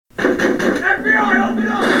FBI, open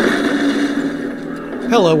up!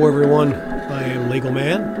 Hello, everyone. I am Legal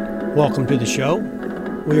Man. Welcome to the show.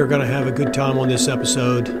 We are going to have a good time on this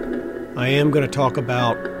episode. I am going to talk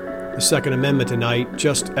about the Second Amendment tonight,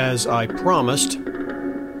 just as I promised.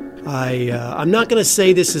 I'm not going to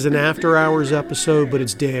say this is an after-hours episode, but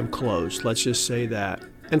it's damn close. Let's just say that.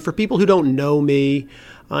 And for people who don't know me,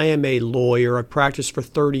 I am a lawyer. I've practiced for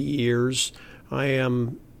 30 years. I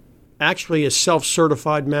am actually a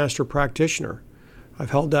self-certified master practitioner. I've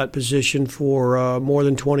held that position for more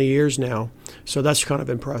than 20 years now, so that's kind of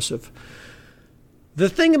impressive. The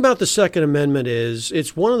thing about the Second Amendment is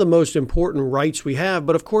it's one of the most important rights we have,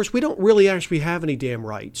 but of course we don't really actually have any damn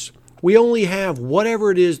rights. We only have whatever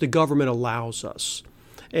it is the government allows us.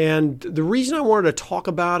 And the reason I wanted to talk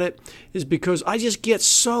about it is because I just get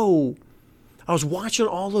I was watching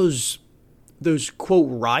all those quote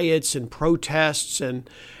riots and protests and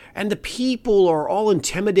the people are all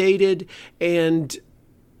intimidated and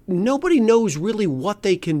nobody knows really what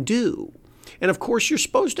they can do. And of course, you're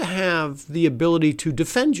supposed to have the ability to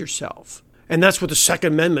defend yourself. And that's what the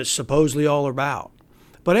Second Amendment is supposedly all about.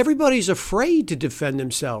 But everybody's afraid to defend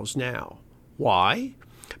themselves now. Why?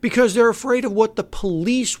 Because they're afraid of what the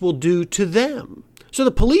police will do to them. So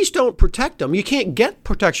the police don't protect them. You can't get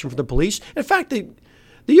protection from the police. In fact, the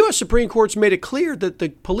U.S. Supreme Court's made it clear that the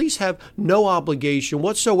police have no obligation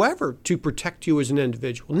whatsoever to protect you as an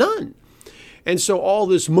individual. None. And so all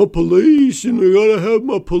this, my police, and I gotta have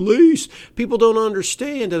my police. People don't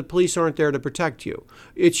understand that the police aren't there to protect you.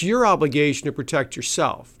 It's your obligation to protect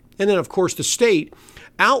yourself. And then, of course, the state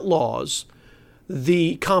outlaws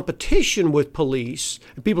the competition with police.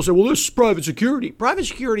 And people say, well, this is private security. Private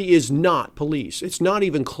security is not police. It's not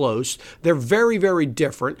even close. They're very, very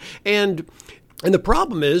different. And the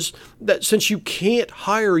problem is that since you can't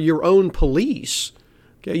hire your own police,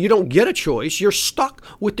 okay, you don't get a choice. You're stuck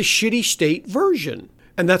with the shitty state version.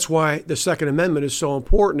 And that's why the Second Amendment is so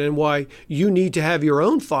important and why you need to have your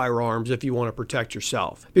own firearms if you want to protect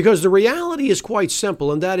yourself. Because the reality is quite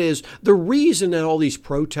simple, and that is the reason that all these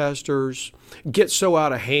protesters get so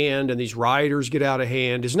out of hand and these rioters get out of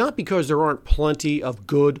hand is not because there aren't plenty of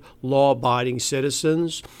good, law-abiding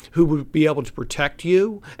citizens who would be able to protect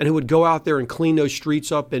you and who would go out there and clean those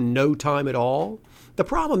streets up in no time at all. The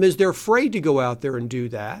problem is they're afraid to go out there and do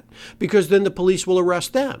that because then the police will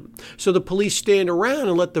arrest them. So the police stand around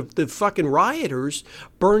and let the fucking rioters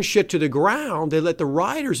burn shit to the ground. They let the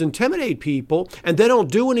rioters intimidate people and they don't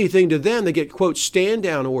do anything to them. They get, quote, stand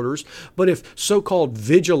down orders. But if so-called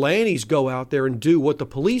vigilantes go out there and do what the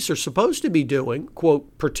police are supposed to be doing,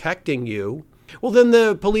 quote, protecting you, well, then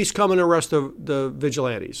the police come and arrest the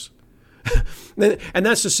vigilantes. And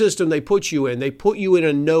that's the system they put you in. They put you in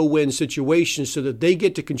a no-win situation so that they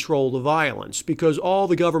get to control the violence because all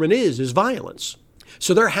the government is violence.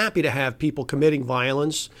 So they're happy to have people committing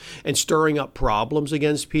violence and stirring up problems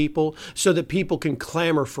against people so that people can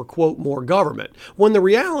clamor for, quote, more government. When the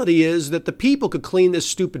reality is that the people could clean this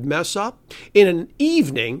stupid mess up in an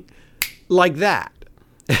evening like that.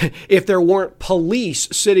 If there weren't police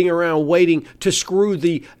sitting around waiting to screw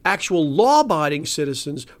the actual law-abiding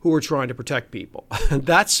citizens who are trying to protect people.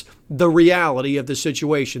 That's the reality of the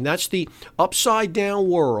situation. That's the upside-down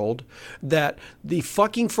world that the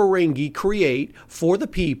fucking Ferengi create for the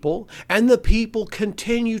people, and the people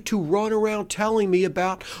continue to run around telling me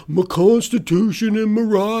about my Constitution and my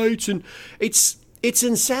rights, and it's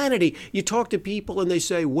insanity. You talk to people and they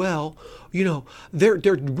say, well, you know, they're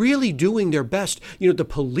really doing their best. You know, the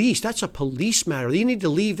police, that's a police matter. You need to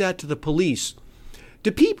leave that to the police.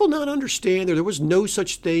 Do people not understand that there was no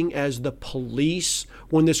such thing as the police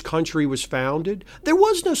when this country was founded? There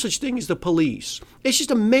was no such thing as the police. It's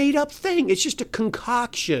just a made-up thing. It's just a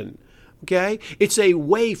concoction, okay? It's a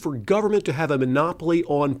way for government to have a monopoly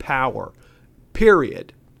on power,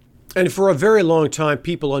 period. And for a very long time,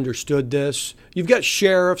 people understood this. You've got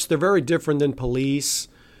sheriffs. They're very different than police.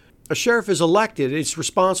 A sheriff is elected. It's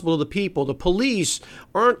responsible to the people. The police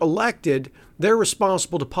aren't elected. They're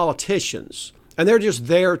responsible to politicians. And they're just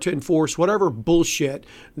there to enforce whatever bullshit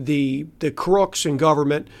the crooks in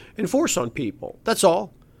government enforce on people. That's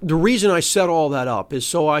all. The reason I set all that up is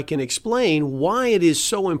so I can explain why it is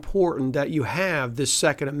so important that you have this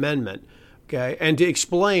Second Amendment. Okay, and to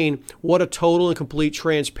explain what a total and complete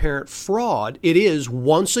transparent fraud it is,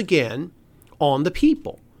 once again, on the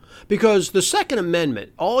people. Because the Second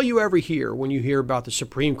Amendment, all you ever hear when you hear about the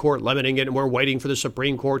Supreme Court limiting it, and we're waiting for the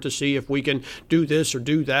Supreme Court to see if we can do this or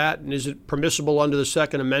do that, and is it permissible under the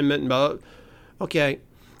Second Amendment? Okay,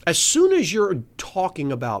 as soon as you're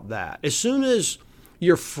talking about that, as soon as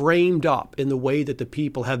you're framed up in the way that the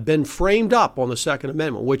people have been framed up on the Second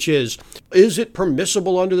Amendment, which is it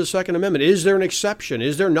permissible under the Second Amendment? Is there an exception?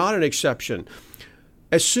 Is there not an exception?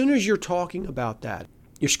 As soon as you're talking about that,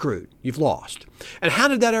 you're screwed. You've lost. And how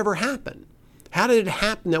did that ever happen? How did it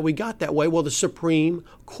happen that we got that way? Well, the Supreme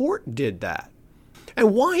Court did that.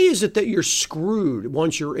 And why is it that you're screwed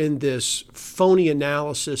once you're in this phony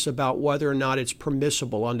analysis about whether or not it's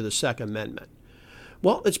permissible under the Second Amendment?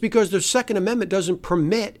 Well, it's because the Second Amendment doesn't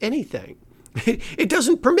permit anything. It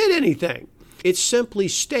doesn't permit anything. It simply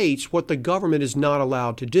states what the government is not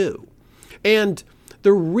allowed to do. And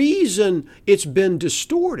the reason it's been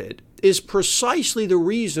distorted is precisely the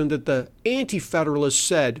reason that the Anti-Federalists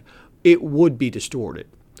said it would be distorted,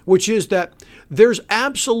 which is that there's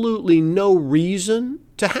absolutely no reason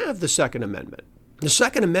to have the Second Amendment. The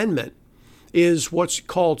Second Amendment is what's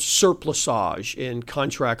called surplusage in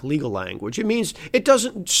contract legal language. It means it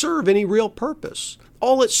doesn't serve any real purpose.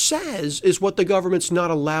 All it says is what the government's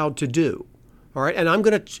not allowed to do. All right, and I'm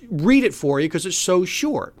going to read it for you because it's so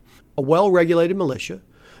short. A well-regulated militia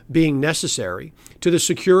being necessary to the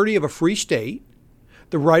security of a free state,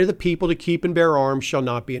 the right of the people to keep and bear arms shall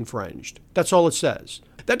not be infringed. That's all it says.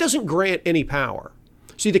 That doesn't grant any power.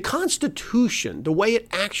 See, the Constitution, the way it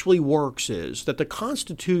actually works is that the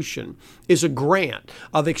Constitution is a grant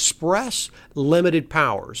of express limited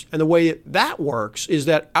powers. And the way that works is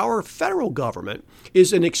that our federal government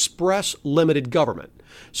is an express limited government.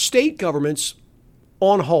 State governments,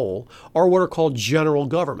 on whole, are what are called general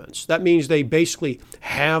governments. That means they basically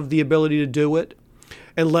have the ability to do it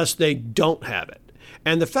unless they don't have it.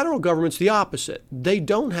 And the federal government's the opposite. They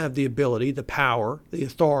don't have the ability, the power, the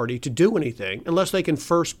authority to do anything unless they can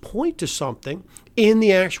first point to something in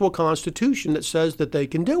the actual Constitution that says that they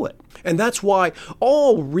can do it. And that's why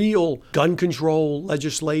all real gun control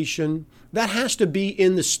legislation, that has to be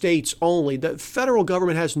in the states only. The federal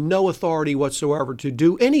government has no authority whatsoever to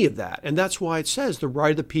do any of that. And that's why it says the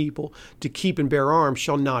right of the people to keep and bear arms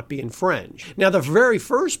shall not be infringed. Now, the very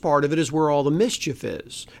first part of it is where all the mischief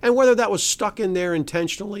is. And whether that was stuck in there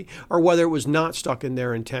intentionally or whether it was not stuck in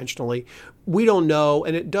there intentionally, we don't know.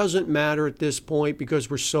 And it doesn't matter at this point because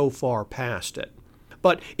we're so far past it.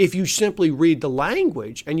 But if you simply read the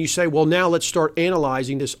language and you say, well, now let's start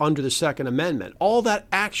analyzing this under the Second Amendment, all that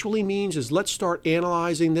actually means is let's start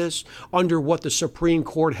analyzing this under what the Supreme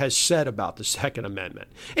Court has said about the Second Amendment.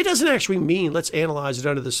 It doesn't actually mean let's analyze it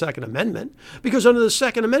under the Second Amendment, because under the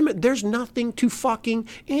Second Amendment, there's nothing to fucking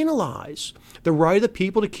analyze. The right of the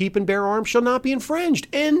people to keep and bear arms shall not be infringed.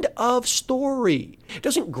 End of story. It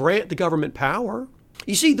doesn't grant the government power.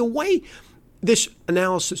 You see, the way this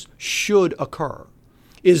analysis should occur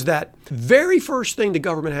is that very first thing the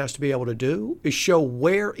government has to be able to do is show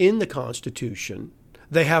where in the Constitution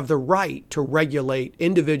they have the right to regulate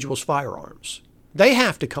individuals' firearms. They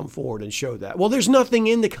have to come forward and show that. Well, there's nothing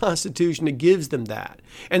in the Constitution that gives them that.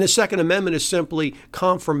 And the Second Amendment is simply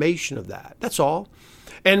confirmation of that. That's all.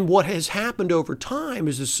 And what has happened over time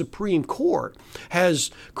is the Supreme Court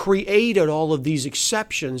has created all of these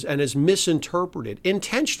exceptions and has misinterpreted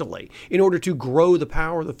intentionally in order to grow the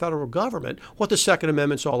power of the federal government what the Second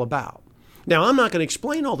Amendment's all about. Now, I'm not going to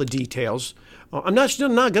explain all the details. I'm not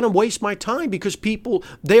going to waste my time because people,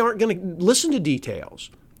 they aren't going to listen to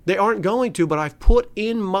details. They aren't going to, but I've put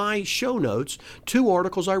in my show notes 2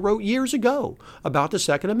 articles I wrote years ago about the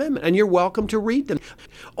Second Amendment, and you're welcome to read them.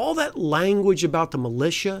 All that language about the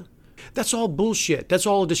militia, that's all bullshit. That's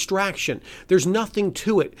all a distraction. There's nothing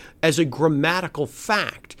to it as a grammatical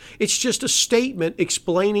fact. It's just a statement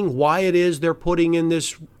explaining why it is they're putting in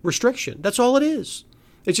this restriction. That's all it is.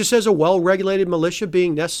 It just says a well-regulated militia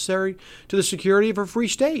being necessary to the security of a free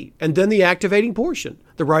state. And then the activating portion,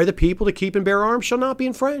 the right of the people to keep and bear arms shall not be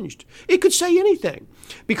infringed. It could say anything.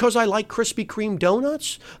 Because I like Krispy Kreme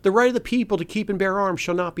donuts, the right of the people to keep and bear arms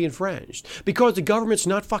shall not be infringed. Because the government's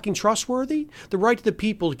not fucking trustworthy, the right of the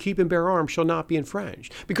people to keep and bear arms shall not be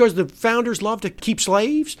infringed. Because the founders love to keep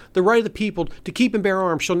slaves, the right of the people to keep and bear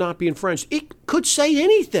arms shall not be infringed. It could say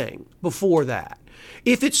anything before that.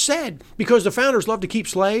 If it said, because the founders love to keep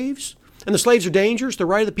slaves, and the slaves are dangerous, the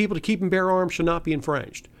right of the people to keep and bear arms shall not be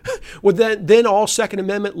infringed. Would then all Second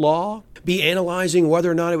Amendment law be analyzing whether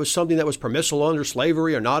or not it was something that was permissible under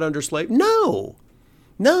slavery or not under slavery? No.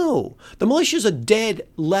 The militia is a dead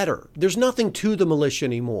letter. There's nothing to the militia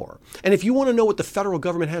anymore. And if you want to know what the federal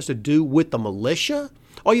government has to do with the militia,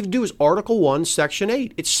 all you have to do is Article 1, Section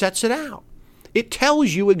 8. It sets it out. It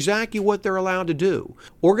tells you exactly what they're allowed to do.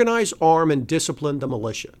 Organize, arm, and discipline the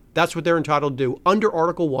militia. That's what they're entitled to do under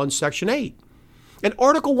Article 1, Section 8. And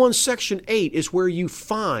Article 1, Section 8 is where you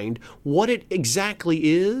find what it exactly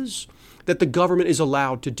is that the government is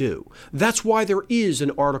allowed to do. That's why there is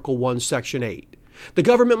an Article 1, Section 8. The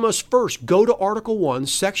government must first go to Article 1,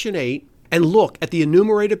 Section 8, and look at the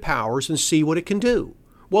enumerated powers and see what it can do.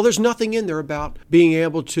 Well, there's nothing in there about being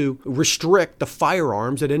able to restrict the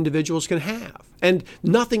firearms that individuals can have. And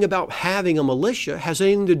nothing about having a militia has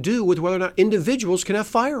anything to do with whether or not individuals can have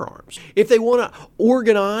firearms. If they want to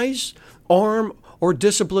organize, arm, or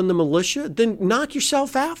discipline the militia, then knock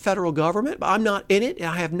yourself out, federal government. I'm not in it, and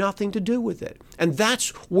I have nothing to do with it. And that's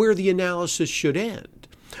where the analysis should end.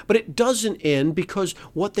 But it doesn't end because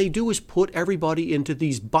what they do is put everybody into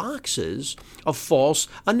these boxes of false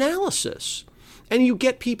analysis. And you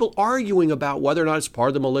get people arguing about whether or not it's part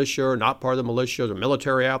of the militia or not part of the militia, the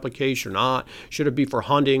military application or not. Should it be for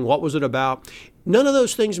hunting? What was it about? None of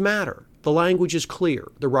those things matter. The language is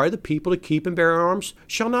clear. The right of the people to keep and bear arms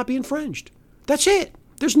shall not be infringed. That's it.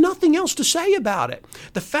 There's nothing else to say about it.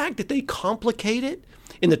 The fact that they complicate it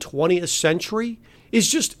in the 20th century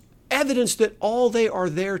is just evidence that all they are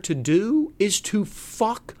there to do is to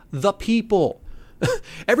fuck the people.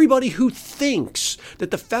 Everybody who thinks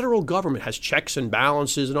that the federal government has checks and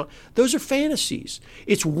balances and all, those are fantasies.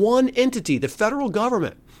 It's one entity, the federal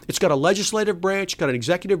government. It's got a legislative branch, got an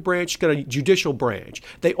executive branch, got a judicial branch.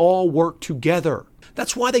 They all work together.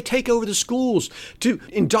 That's why they take over the schools to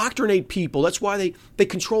indoctrinate people. That's why they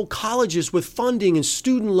control colleges with funding and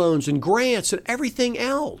student loans and grants and everything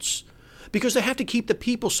else. Because they have to keep the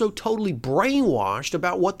people so totally brainwashed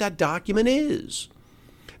about what that document is.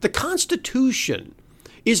 The Constitution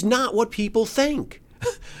is not what people think.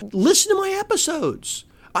 Listen to my episodes.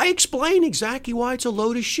 I explain exactly why it's a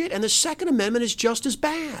load of shit, and the Second Amendment is just as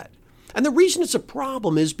bad. And the reason it's a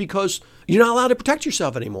problem is because you're not allowed to protect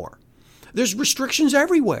yourself anymore. There's restrictions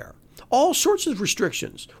everywhere. All sorts of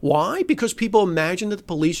restrictions. Why? Because people imagine that the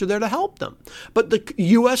police are there to help them. But the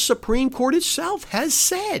U.S. Supreme Court itself has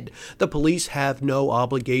said the police have no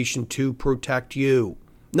obligation to protect you.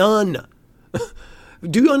 None.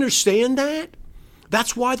 Do you understand that?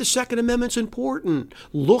 That's why the Second Amendment's important.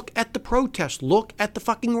 Look at the protests. Look at the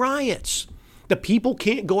fucking riots. The people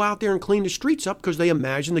can't go out there and clean the streets up because they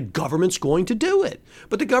imagine the government's going to do it.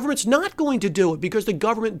 But the government's not going to do it because the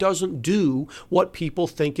government doesn't do what people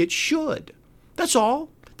think it should. That's all.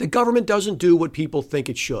 The government doesn't do what people think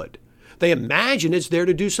it should. They imagine it's there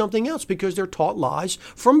to do something else because they're taught lies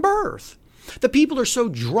from birth. The people are so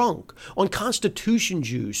drunk on Constitution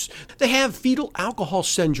juice. They have fetal alcohol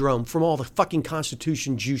syndrome from all the fucking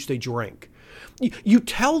Constitution juice they drink. You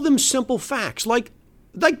tell them simple facts like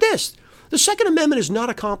this. The Second Amendment is not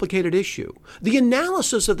a complicated issue. The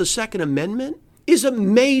analysis of the Second Amendment is a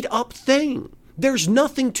made-up thing. There's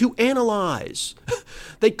nothing to analyze.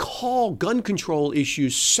 They call gun control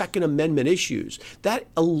issues Second Amendment issues. That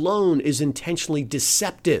alone is intentionally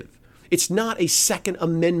deceptive. It's not a Second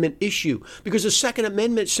Amendment issue because the Second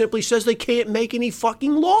Amendment simply says they can't make any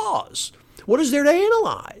fucking laws. What is there to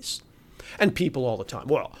analyze? And people all the time,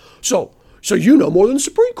 well, so you know more than the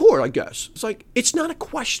Supreme Court, I guess. It's like, it's not a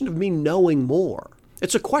question of me knowing more.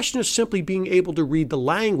 It's a question of simply being able to read the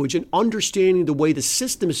language and understanding the way the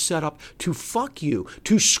system is set up to fuck you,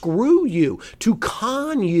 to screw you, to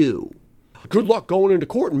con you. Good luck going into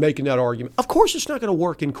court and making that argument. Of course it's not going to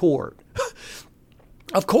work in court.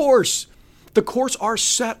 Of course, the courts are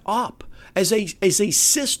set up as a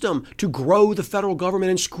system to grow the federal government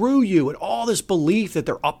and screw you, and all this belief that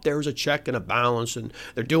they're up there as a check and a balance and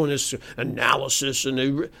they're doing this analysis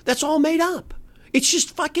and that's all made up. It's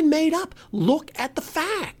just fucking made up. Look at the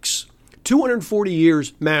facts. 240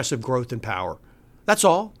 years, massive growth in power. That's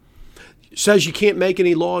all. Says you can't make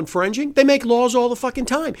any law infringing. They make laws all the fucking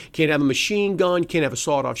time. Can't have a machine gun. Can't have a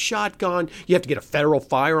sawed-off shotgun. You have to get a federal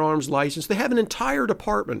firearms license. They have an entire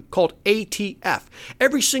department called ATF.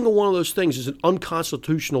 Every single one of those things is an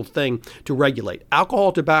unconstitutional thing to regulate.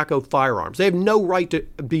 Alcohol, tobacco, firearms. They have no right to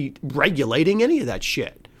be regulating any of that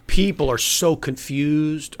shit. People are so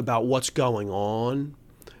confused about what's going on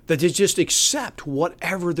that they just accept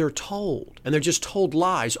whatever they're told. And they're just told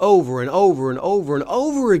lies over and over and over and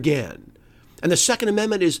over again. And the Second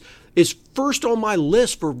Amendment is first on my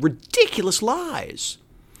list for ridiculous lies.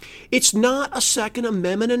 It's not a Second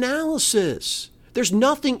Amendment analysis. There's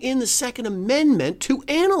nothing in the Second Amendment to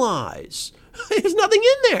analyze. There's nothing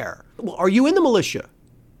in there. Well, are you in the militia?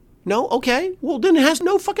 No? Okay. Well, then it has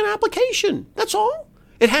no fucking application. That's all.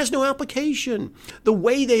 It has no application. The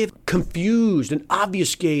way they have confused and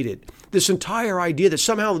obfuscated this entire idea that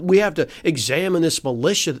somehow we have to examine this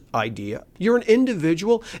militia idea. You're an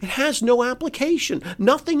individual. It has no application.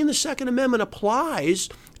 Nothing in the Second Amendment applies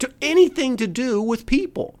to anything to do with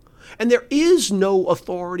people. And there is no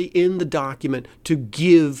authority in the document to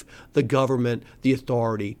give the government the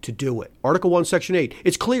authority to do it. Article 1, Section 8,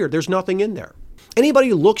 it's clear there's nothing in there. Anybody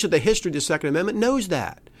who looks at the history of the Second Amendment knows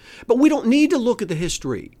that. But we don't need to look at the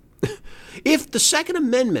history. If the Second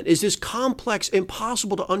Amendment is this complex,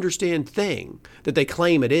 impossible to understand thing that they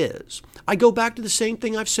claim it is, I go back to the same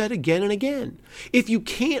thing I've said again and again. If you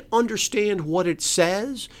can't understand what it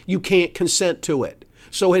says, you can't consent to it.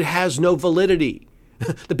 So it has no validity.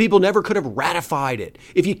 The people never could have ratified it.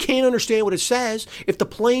 If you can't understand what it says, if the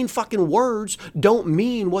plain fucking words don't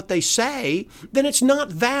mean what they say, then it's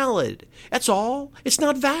not valid. That's all. It's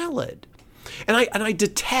not valid. And I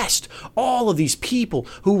detest all of these people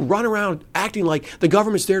who run around acting like the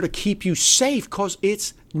government's there to keep you safe, because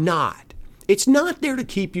it's not. It's not there to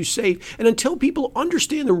keep you safe. And until people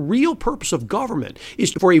understand the real purpose of government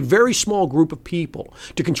is for a very small group of people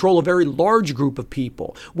to control a very large group of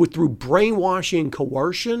people through brainwashing and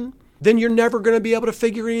coercion, then you're never going to be able to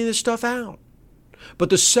figure any of this stuff out.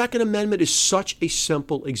 But the Second Amendment is such a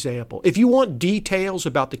simple example. If you want details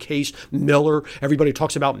about the case Miller, everybody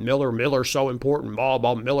talks about Miller so important,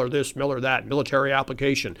 Miller this, Miller that, military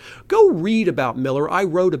application. Go read about Miller. I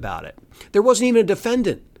wrote about it. There wasn't even a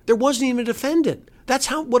defendant.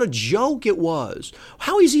 That's what a joke it was.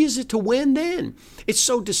 How easy is it to win then? It's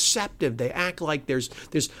so deceptive. They act like there's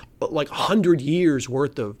like 100 years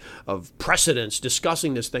worth of precedents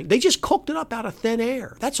discussing this thing. They just cooked it up out of thin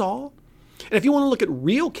air. That's all. And if you want to look at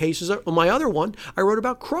real cases, my other one, I wrote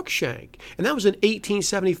about Cruikshank. And that was in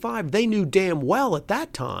 1875. They knew damn well at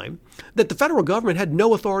that time that the federal government had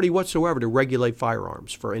no authority whatsoever to regulate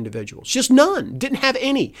firearms for individuals. Just none. Didn't have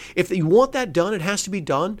any. If you want that done, it has to be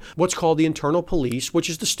done what's called the internal police, which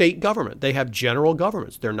is the state government. They have general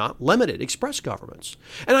governments. They're not limited, express governments.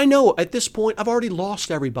 And I know at this point, I've already lost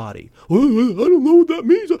everybody. I don't know what that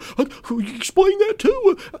means. Explain that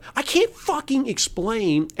too. I can't fucking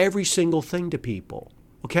explain every single thing to people.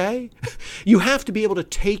 Okay? You have to be able to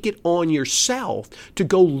take it on yourself to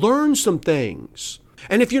go learn some things.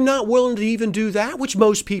 And if you're not willing to even do that, which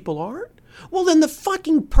most people aren't, well, then the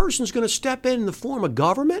fucking person's going to step in the form of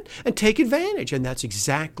government and take advantage. And that's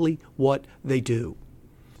exactly what they do.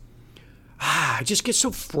 I just get so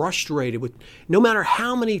frustrated with no matter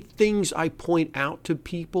how many things I point out to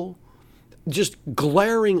people, just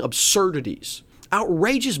glaring absurdities,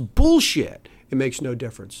 outrageous bullshit. It makes no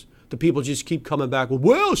difference. The people just keep coming back with,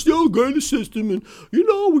 well, still going to system, and,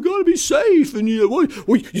 we got to be safe, and, you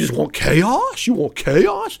just want chaos? You want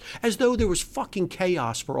chaos? As though there was fucking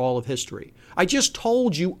chaos for all of history. I just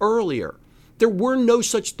told you earlier, there were no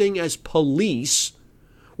such thing as police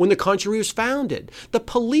when the country was founded. The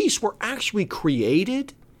police were actually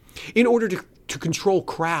created in order to control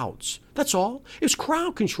crowds. That's all. It was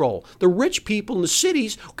crowd control. The rich people in the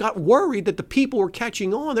cities got worried that the people were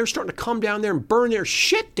catching on. They're starting to come down there and burn their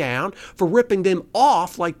shit down for ripping them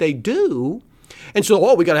off like they do. And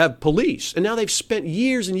so, we got to have police. And now they've spent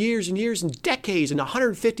years and years and years and decades and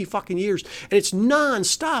 150 fucking years. And it's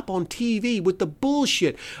nonstop on TV with the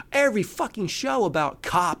bullshit. Every fucking show about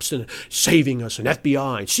cops and saving us and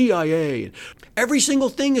FBI and CIA. And every single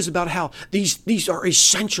thing is about how these are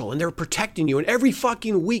essential and they're protecting you. And every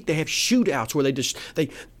fucking week they have shootouts where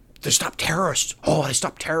they stop terrorists. They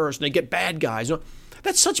stop terrorists and they get bad guys.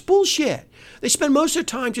 That's such bullshit. They spend most of their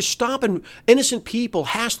time just stopping innocent people,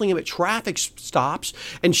 hassling them at traffic stops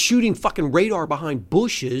and shooting fucking radar behind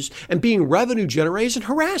bushes and being revenue generators and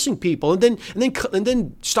harassing people and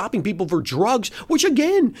then stopping people for drugs, which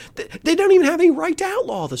again, they don't even have any right to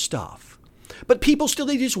outlaw the stuff. But people still,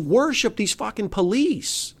 they just worship these fucking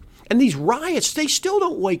police. And these riots, they still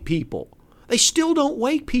don't wake people.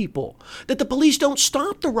 That the police don't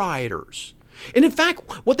stop the rioters. And in fact,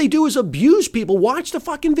 what they do is abuse people. Watch the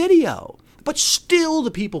fucking video. But still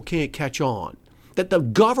the people can't catch on that the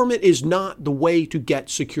government is not the way to get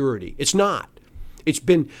security. It's not.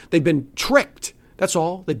 They've been tricked. That's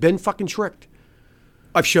all. They've been fucking tricked.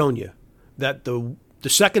 I've shown you that the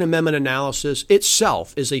Second Amendment analysis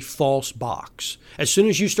itself is a false box. As soon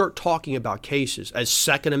as you start talking about cases as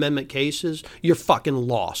Second Amendment cases, you're fucking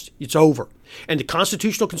lost. It's over. And the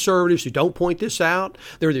constitutional conservatives who don't point this out,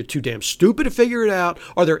 they're either too damn stupid to figure it out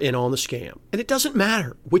or they're in on the scam. And it doesn't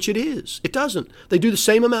matter which it is. It doesn't. They do the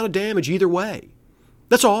same amount of damage either way.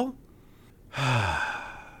 That's all.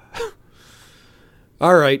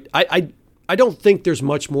 All right. I don't think there's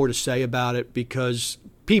much more to say about it because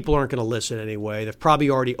people aren't going to listen anyway. They've probably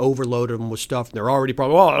already overloaded them with stuff. And they're already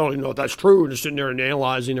probably, I don't even know if that's true. And they're sitting there and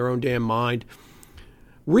analyzing their own damn mind.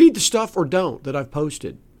 Read the stuff or don't that I've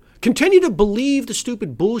posted. Continue to believe the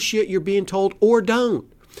stupid bullshit you're being told or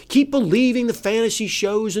don't. Keep believing the fantasy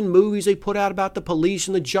shows and movies they put out about the police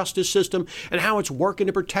and the justice system and how it's working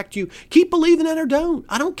to protect you. Keep believing that or don't.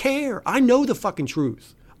 I don't care. I know the fucking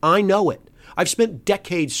truth. I know it. I've spent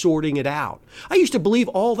decades sorting it out. I used to believe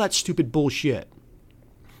all that stupid bullshit.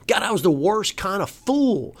 God, I was the worst kind of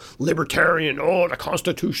fool. Libertarian, the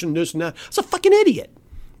Constitution, this and that. I was a fucking idiot.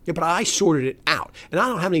 Yeah, but I sorted it out. And I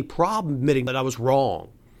don't have any problem admitting that I was wrong.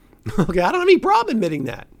 Okay, I don't have any problem admitting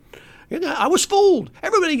that. I was fooled.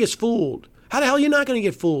 Everybody gets fooled. How the hell are you not going to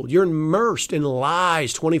get fooled? You're immersed in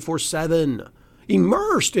lies 24/7.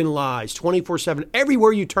 Immersed in lies 24/7.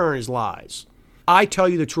 Everywhere you turn is lies. I tell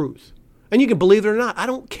you the truth. And you can believe it or not. I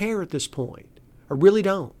don't care at this point. I really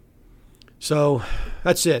don't. So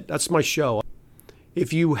that's it. That's my show.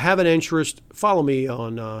 If you have an interest, follow me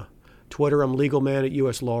on Twitter. I'm Legal Man at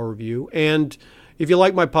US Law Review. And if you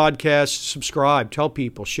like my podcast, subscribe. Tell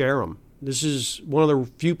people. Share them. This is one of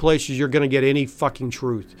the few places you're going to get any fucking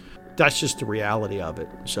truth. That's just the reality of it.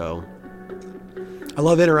 So I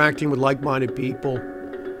love interacting with like-minded people.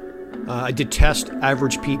 I detest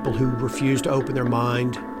average people who refuse to open their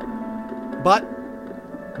mind. But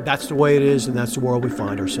that's the way it is, and that's the world we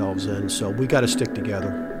find ourselves in. So we got to stick together.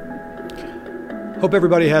 Hope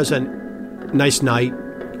everybody has a nice night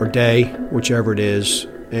or day, whichever it is.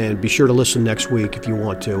 And be sure to listen next week if you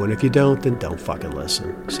want to. And if you don't, then don't fucking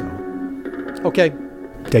listen. So, okay.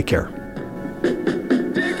 Take care.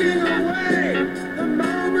 Take